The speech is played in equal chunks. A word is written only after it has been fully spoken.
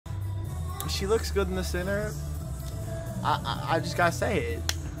she looks good in the center. I just gotta say it.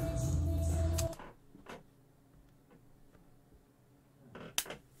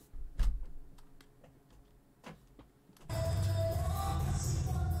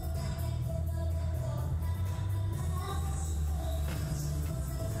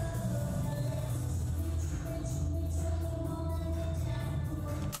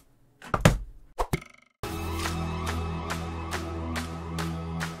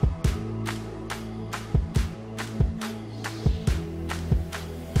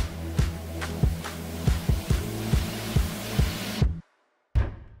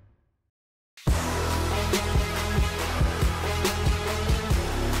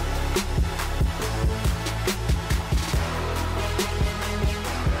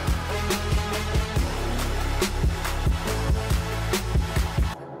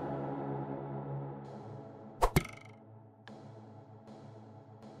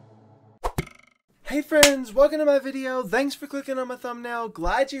 Hey friends, welcome to my video. Thanks for clicking on my thumbnail.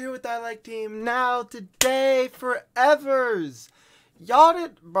 Glad you're here with the I Like team. Now, today, forevers. Y'all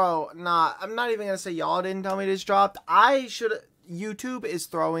did, bro, nah, I'm not even gonna say y'all didn't tell me this dropped. YouTube is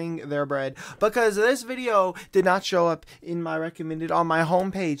throwing their bread because this video did not show up in my recommended on my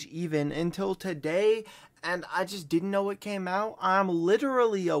homepage even until today. And I just didn't know it came out. I'm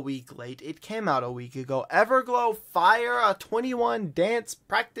literally a week late. It came out a week ago. Everglow Fire, a 21 dance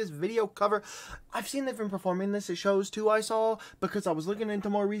practice video cover. I've seen they've been performing this at shows too, I saw, because I was looking into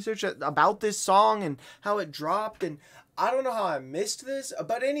more research about this song and how it dropped. And I don't know how I missed this.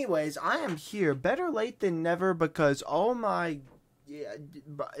 But anyways, I am here. Better late than never because, oh my, yeah,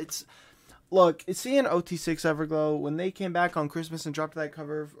 it's... Look, seeing OT6 Everglow, when they came back on Christmas and dropped that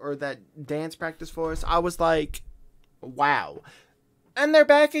cover, or that dance practice for us, I was like, wow. And they're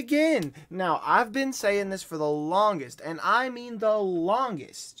back again. Now, I've been saying this for the longest, and I mean the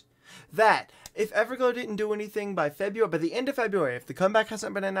longest, that if Everglow didn't do anything by February, by the end of February, if the comeback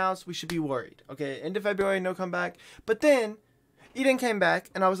hasn't been announced, we should be worried. Okay, end of February, no comeback. But then, Yiren came back,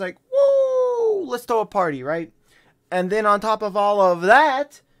 and I was like, woo, let's throw a party, right? And then on top of all of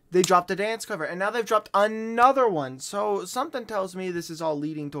that, they dropped a dance cover, and now they've dropped another one. So something tells me this is all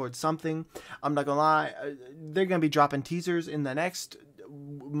leading towards something. I'm not gonna lie. They're gonna be dropping teasers in the next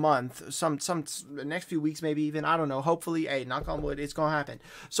month, some next few weeks, maybe even. I don't know. Hopefully, hey, knock on wood, it's gonna happen.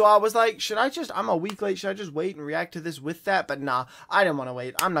 So I was like, I'm a week late. Should I just wait and react to this with that? But nah, I didn't want to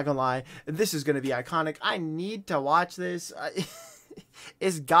wait. I'm not gonna lie. This is gonna be iconic. I need to watch this.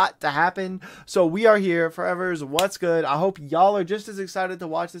 It's got to happen. So we are here. Forevers, what's good? I hope y'all are just as excited to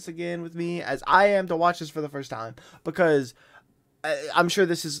watch this again with me as I am to watch this for the first time, because I'm sure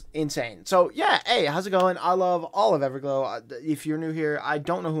this is insane. So yeah, hey, how's it going? I love all of Everglow. If you're new here, I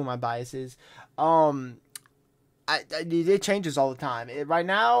don't know who my bias is. It changes all the time. Right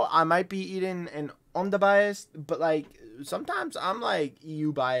now, I might be eating an Onda biased, but like sometimes I'm like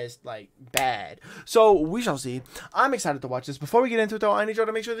EU biased, like bad. So we shall see. I'm excited to watch this. Before we get into it though, I need you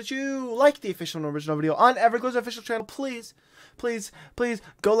to make sure that you like the official and original video on Everglow's official channel. Please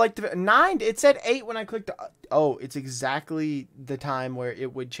go like the 9. It said 8 when I clicked. Oh, it's exactly the time where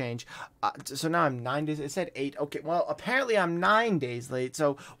it would change. So now I'm 9 days. It said 8. Okay, well apparently I'm 9 days late.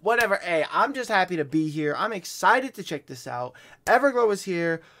 So whatever. Hey, I'm just happy to be here. I'm excited to check this out. Everglow is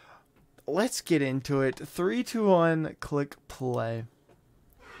here. Let's get into it. 3, 2, 1, click play.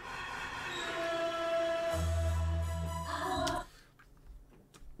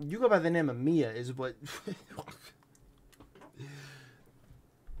 You go by the name of Mia is what...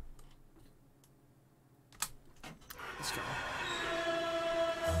 Let's go.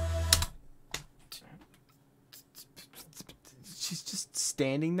 She's just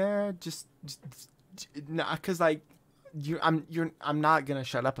standing there, just nah, cause like I'm not gonna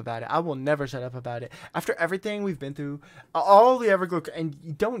shut up about it. I will never shut up about it. After everything we've been through, all the Everglow,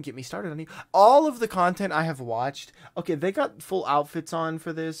 and don't get me started on you. All of the content I have watched. Okay, they got full outfits on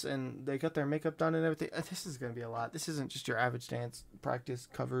for this, and they got their makeup done and everything. This is gonna be a lot. This isn't just your average dance practice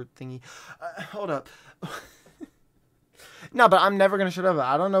cover thingy. Hold up. No, but I'm never gonna shut up.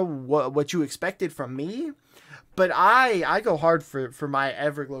 I don't know what you expected from me. But I go hard for my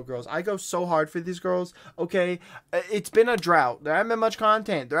Everglow girls. I go so hard for these girls. Okay, it's been a drought. There haven't been much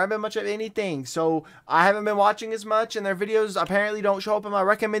content. There haven't been much of anything. So I haven't been watching as much, and their videos apparently don't show up in my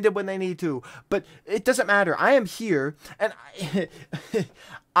recommended when they need to. But it doesn't matter. I am here, and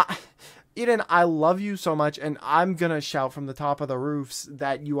Yiren, I love you so much, and I'm gonna shout from the top of the roofs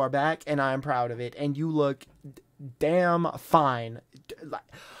that you are back, and I am proud of it. And you look damn fine.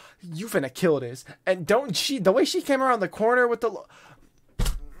 You finna kill this. And the way she came around the corner with the...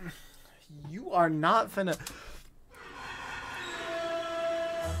 You are not finna...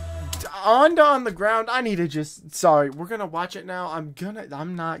 Onda on the ground. I need to just. Sorry, we're gonna watch it now. I'm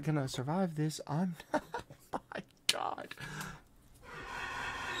not gonna survive this. I'm. Oh my God.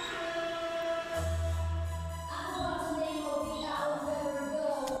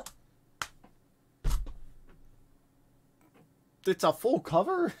 It's a full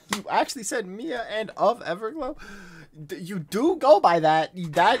cover? You actually said Mia and of Everglow? You do go by that.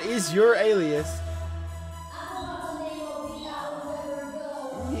 That is your alias.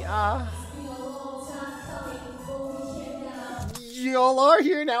 Mia. Y'all are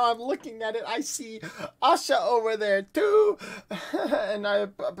here now. I'm looking at it. I see Aisha over there too. And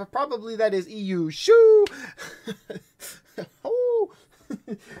probably that is EU. Shoo. Oh.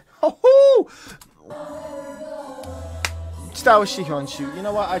 Oh. That was Sihyeon shoot. You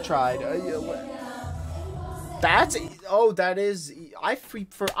know what? I tried. That's that is. I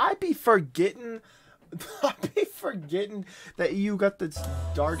be forgetting. I be forgetting that you got this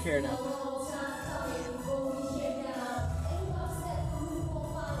dark hair now.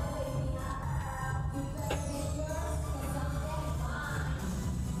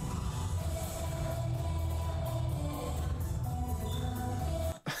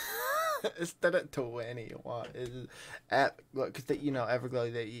 Instead of 21 is at because you know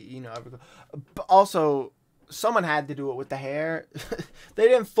Everglow, Everglow. But also, someone had to do it with the hair. They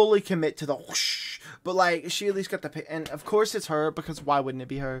didn't fully commit to the whoosh, but like she at least got the and of course it's her because why wouldn't it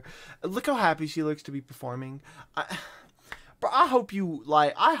be her? Look how happy she looks to be performing. But I hope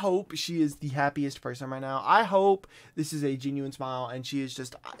I hope she is the happiest person right now. I hope this is a genuine smile and she is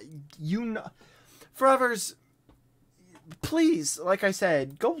just forever's. Please, like I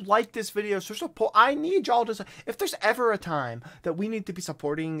said, go like this video. So support. I need y'all to. If there's ever a time that we need to be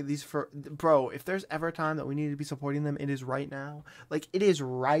supporting these if there's ever a time that we need to be supporting them, it is right now. Like it is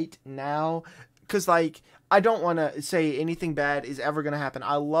right now, because like I don't want to say anything bad is ever gonna happen.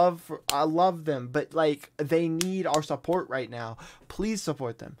 I love them, but like they need our support right now. Please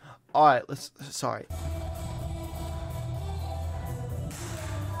support them. All right, sorry.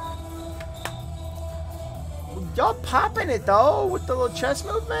 Y'all popping it though with the little chest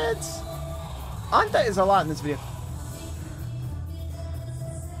movements. Onda is a lot in this video.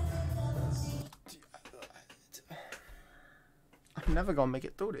 I'm never gonna make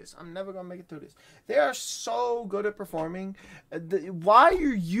it through this. They are so good at performing. Why are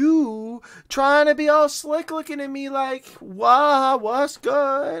you trying to be all slick looking at me like, wow, what's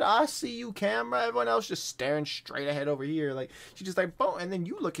good? I see you, camera. Everyone else just staring straight ahead over here. Like she just like boom, and then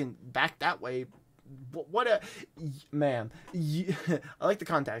you looking back that way. What a ma'am. I like the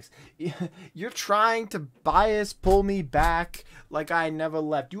context. You're trying to pull me back like I never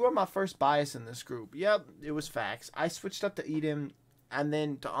left. You are my first bias in this group. Yep, it was facts. I switched up to Yiren and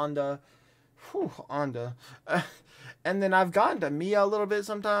then to Onda. Whew, Onda. And then I've gotten to Mia a little bit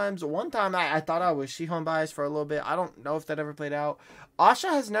sometimes. One time I thought I was Sihyeon biased for a little bit. I don't know if that ever played out. Aisha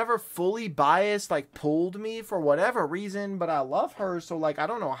has never fully biased, like, pulled me for whatever reason, but I love her, so, like, I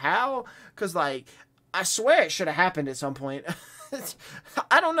don't know how, because, like, I swear it should have happened at some point.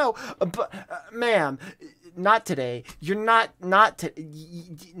 I don't know, but, ma'am, not today. You're not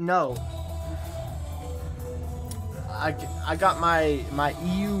no. I got my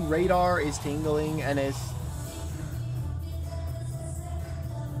EU radar is tingling, and it's...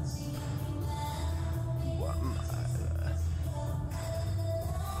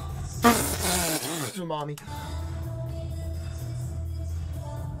 Mommy.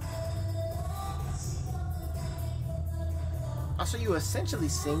 Also, you essentially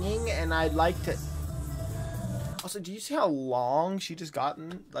singing, and I'd like to. Also, do you see how long she just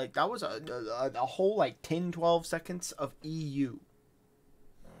gotten? Like that was a whole like 10-12 seconds of EU.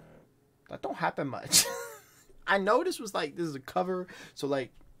 That don't happen much. I know this was like this is a cover, so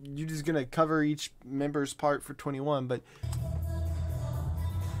like you're just gonna cover each member's part for 21, but.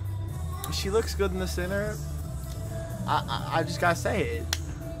 She looks good in the center. I just gotta say it.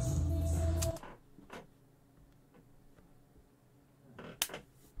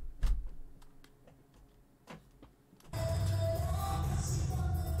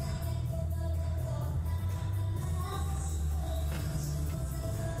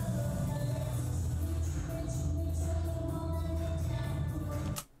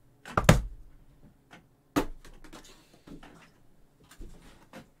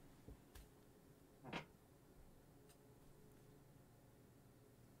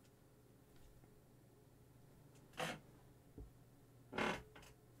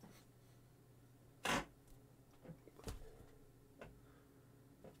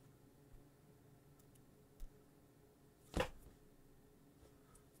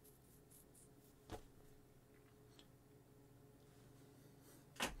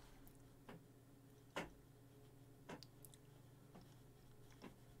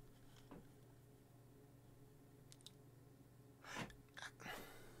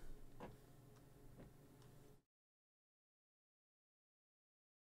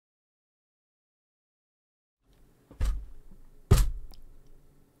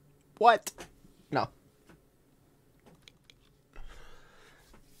 What? No.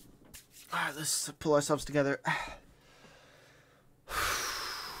 Alright, let's pull ourselves together.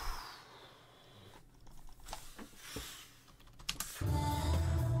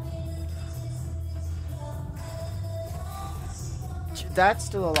 That's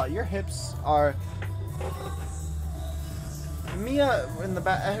still a lot. Your hips are... Mia in the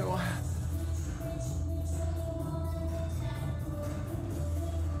back...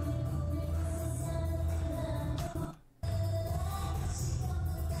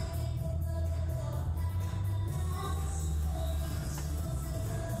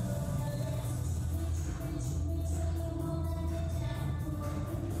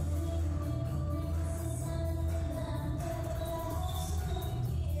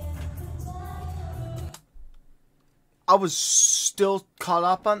 I was still caught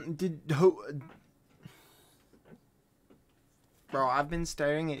up on... Bro, I've been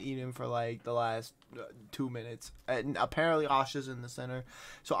staring at Eden for like the last 2 minutes. And apparently Aisha's in the center.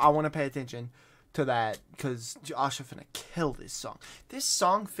 So I want to pay attention to that. Because Aisha finna kill this song. This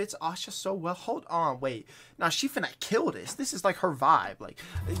song fits Aisha so well. Hold on, wait. Now she finna kill this. This is like her vibe. Like,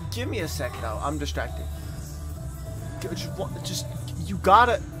 give me a sec though. I'm distracted. Just you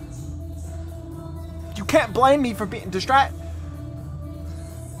gotta... You can't blame me for being distracted.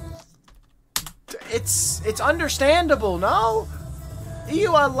 It's understandable, no?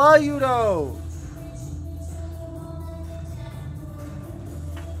 Ew, I love you though.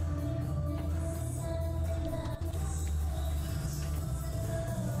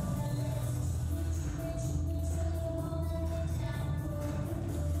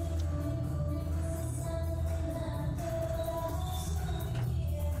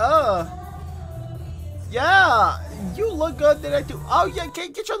 Yeah, you look good today too. Oh yeah,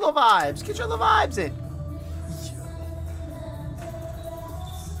 get your little vibes. Get your little vibes in.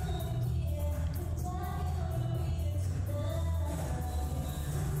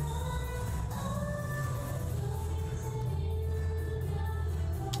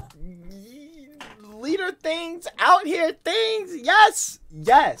 Leader things, out here things. Yes,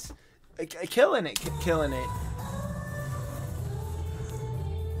 yes. Killing it, killing it.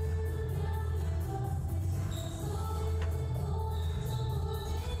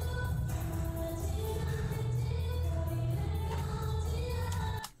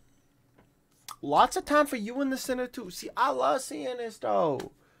 Lots of time for you in the center too. See, I love seeing this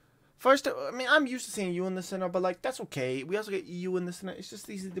though. First, I mean, I'm used to seeing you in the center, but like that's okay. We also get you in the center. It's just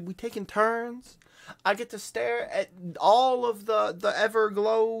these we taking turns. I get to stare at all of the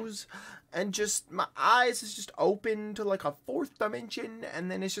everglows, and just my eyes is just open to like a fourth dimension,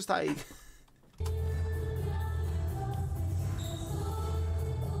 and then it's just like.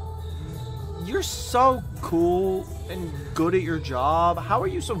 You're so cool and good at your job. How are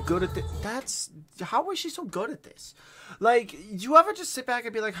you so good at this? How is she so good at this? Like, you ever just sit back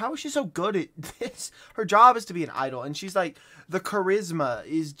and be like, how is she so good at this? Her job is to be an idol. And she's like, the charisma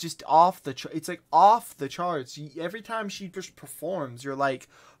is just off the it's like off the charts. Every time she just performs, you're like,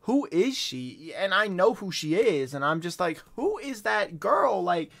 who is she? And I know who she is. And I'm just like, who is that girl?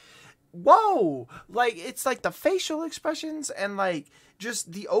 Like, whoa. Like, it's like the facial expressions and like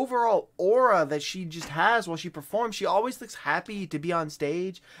just the overall aura that she just has while she performs. She always looks happy to be on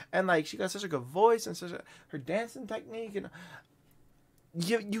stage, and like she got such a good voice and such her dancing technique, and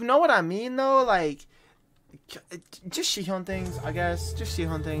you know what I mean though, like just Sihyeon things, I guess, just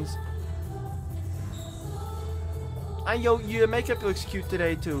Sihyeon things. And yo, your makeup looks cute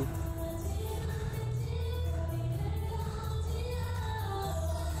today too.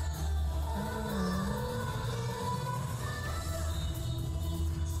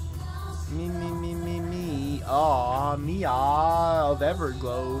 Me. Aw, Mia of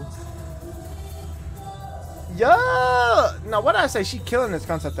Everglow. Yeah! Now, what did I say? She killing this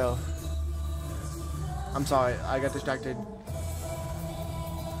concept, though. I'm sorry. I got distracted.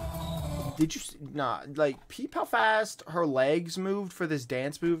 Did you... Nah, like, peep how fast her legs moved for this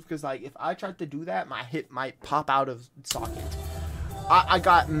dance move? Because, like, if I tried to do that, my hip might pop out of socket. I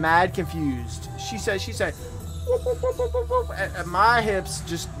got mad confused. She said... Whoop, whoop, whoop, whoop, whoop, whoop, and my hips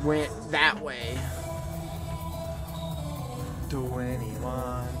just went that way.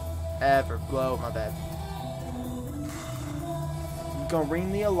 21 Everglow, my bad. Gonna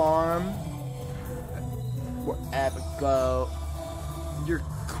ring the alarm. Everglow, you're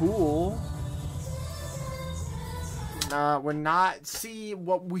cool. Nah, we're not. See,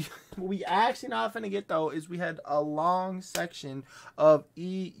 what we actually not finna get though is we had a long section of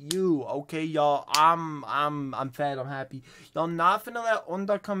EU. Okay, y'all. I'm fed. I'm happy. Y'all not finna let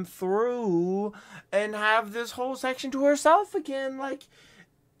Onda come through and have this whole section to herself again. Like,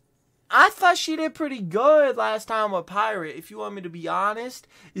 I thought she did pretty good last time with Pirate, if you want me to be honest.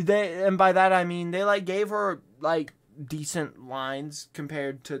 And by that I mean they like gave her like decent lines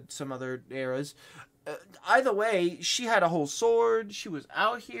compared to some other eras. Either way, she had a whole sword. She was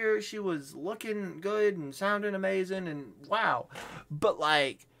out here. She was looking good and sounding amazing and wow. But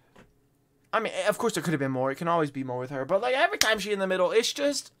like, I mean, of course there could have been more. It can always be more with her. But like every time she's in the middle, it's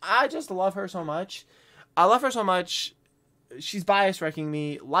just, I just love her so much. I love her so much. She's bias wrecking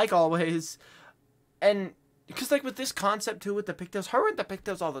me, like always. And because like with this concept too, with the pigtails, her with the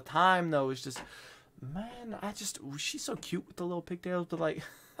pigtails all the time though is just, man, she's so cute with the little pigtails. But like,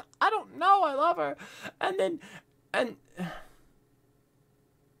 I don't know, I love her.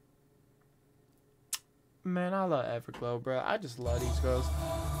 Man, I love Everglow, bro. I just love these girls.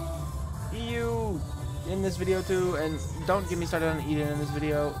 EU in this video too, and don't get me started on Yiren in this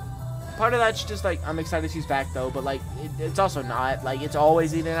video. Part of that's just like, I'm excited she's back though, but like, it's also not. Like, it's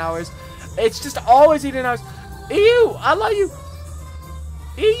always Yiren hours. It's just always Yiren hours. EU, I love you.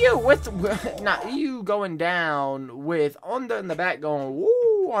 EU with, not EU going down with Onda in the back going,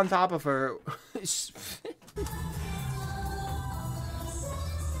 woo, on top of her.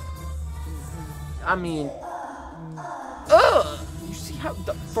 I mean, ugh. You see how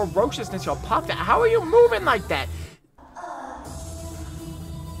the ferociousness y'all popped at? How are you moving like that?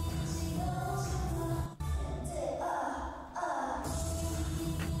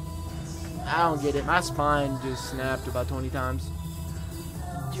 I don't get it. My spine just snapped about 20 times.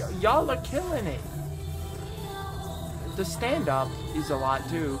 Y'all are killing it. The stand-up is a lot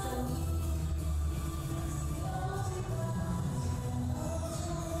too.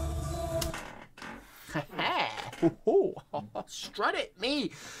 Strut at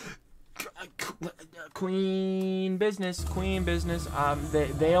me. Queen business. Queen business.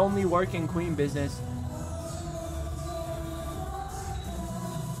 They only work in queen business.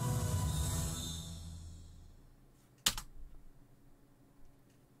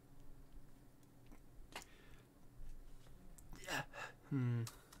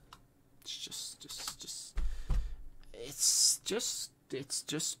 It's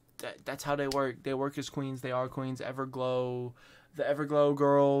just that's how they work. They work as queens. They are queens. Everglow, the Everglow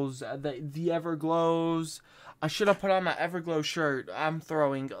girls, the Everglows. I should have put on my Everglow shirt. I'm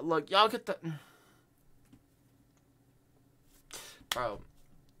throwing. Look, y'all get the. Bro,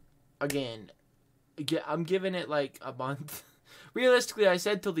 again, I'm giving it like a month. Realistically, I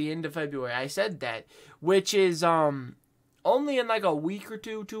said till the end of February. I said that, which is only in like a week or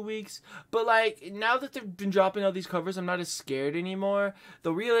 2 weeks. But like, now that they've been dropping all these covers, I'm not as scared anymore.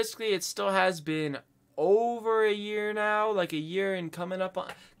 Though realistically, it still has been over a year now. Like a year and coming up on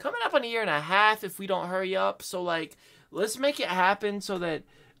a year and a half if we don't hurry up. So like, let's make it happen so that,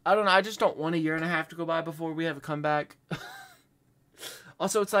 I don't know, I just don't want a year and a half to go by before we have a comeback.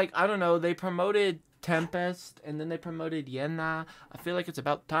 Also, it's like, I don't know, they promoted Tempest, and then they promoted Yiren. I feel like it's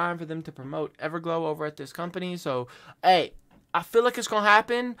about time for them to promote Everglow over at this company. So, hey, I feel like it's gonna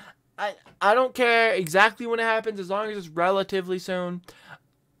happen. I don't care exactly when it happens, as long as it's relatively soon.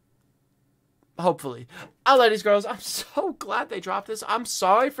 Hopefully. I love these girls. I'm so glad they dropped this. I'm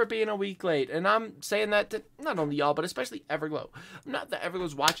sorry for being a week late, and I'm saying that to not only y'all, but especially Everglow. Not that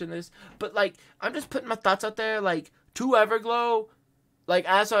Everglow's watching this, but like, I'm just putting my thoughts out there, like, to Everglow. Like,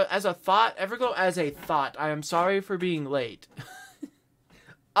 as a thought, Everglow as a thought, I am sorry for being late.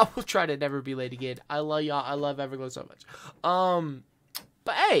 I will try to never be late again. I love y'all. I love Everglow so much.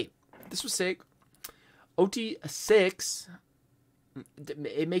 But hey, this was sick. OT6,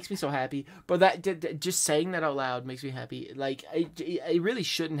 it makes me so happy. But that just saying that out loud makes me happy. Like, I really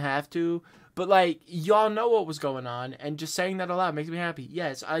shouldn't have to. But, like, y'all know what was going on, and just saying that aloud makes me happy.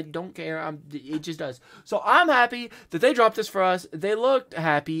 Yes, I don't care. It just does. So, I'm happy that they dropped this for us. They looked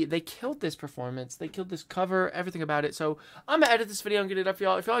happy. They killed this performance. They killed this cover, everything about it. So, I'm going to edit this video and get it up for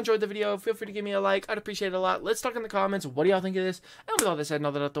y'all. If y'all enjoyed the video, feel free to give me a like. I'd appreciate it a lot. Let's talk in the comments. What do y'all think of this? And with all this said and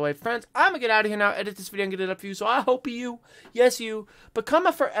all that out the way, friends, I'm going to get out of here now, edit this video, and get it up for you. So, I hope you, yes, you, become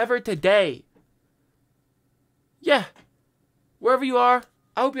a forever today. Yeah. Wherever you are,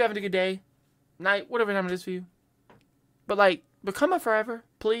 I hope you're having a good day. Night, whatever time it is for you. But like, become a forever,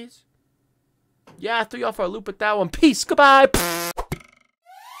 please. Yeah, I threw y'all for a loop with that one. Peace. Goodbye.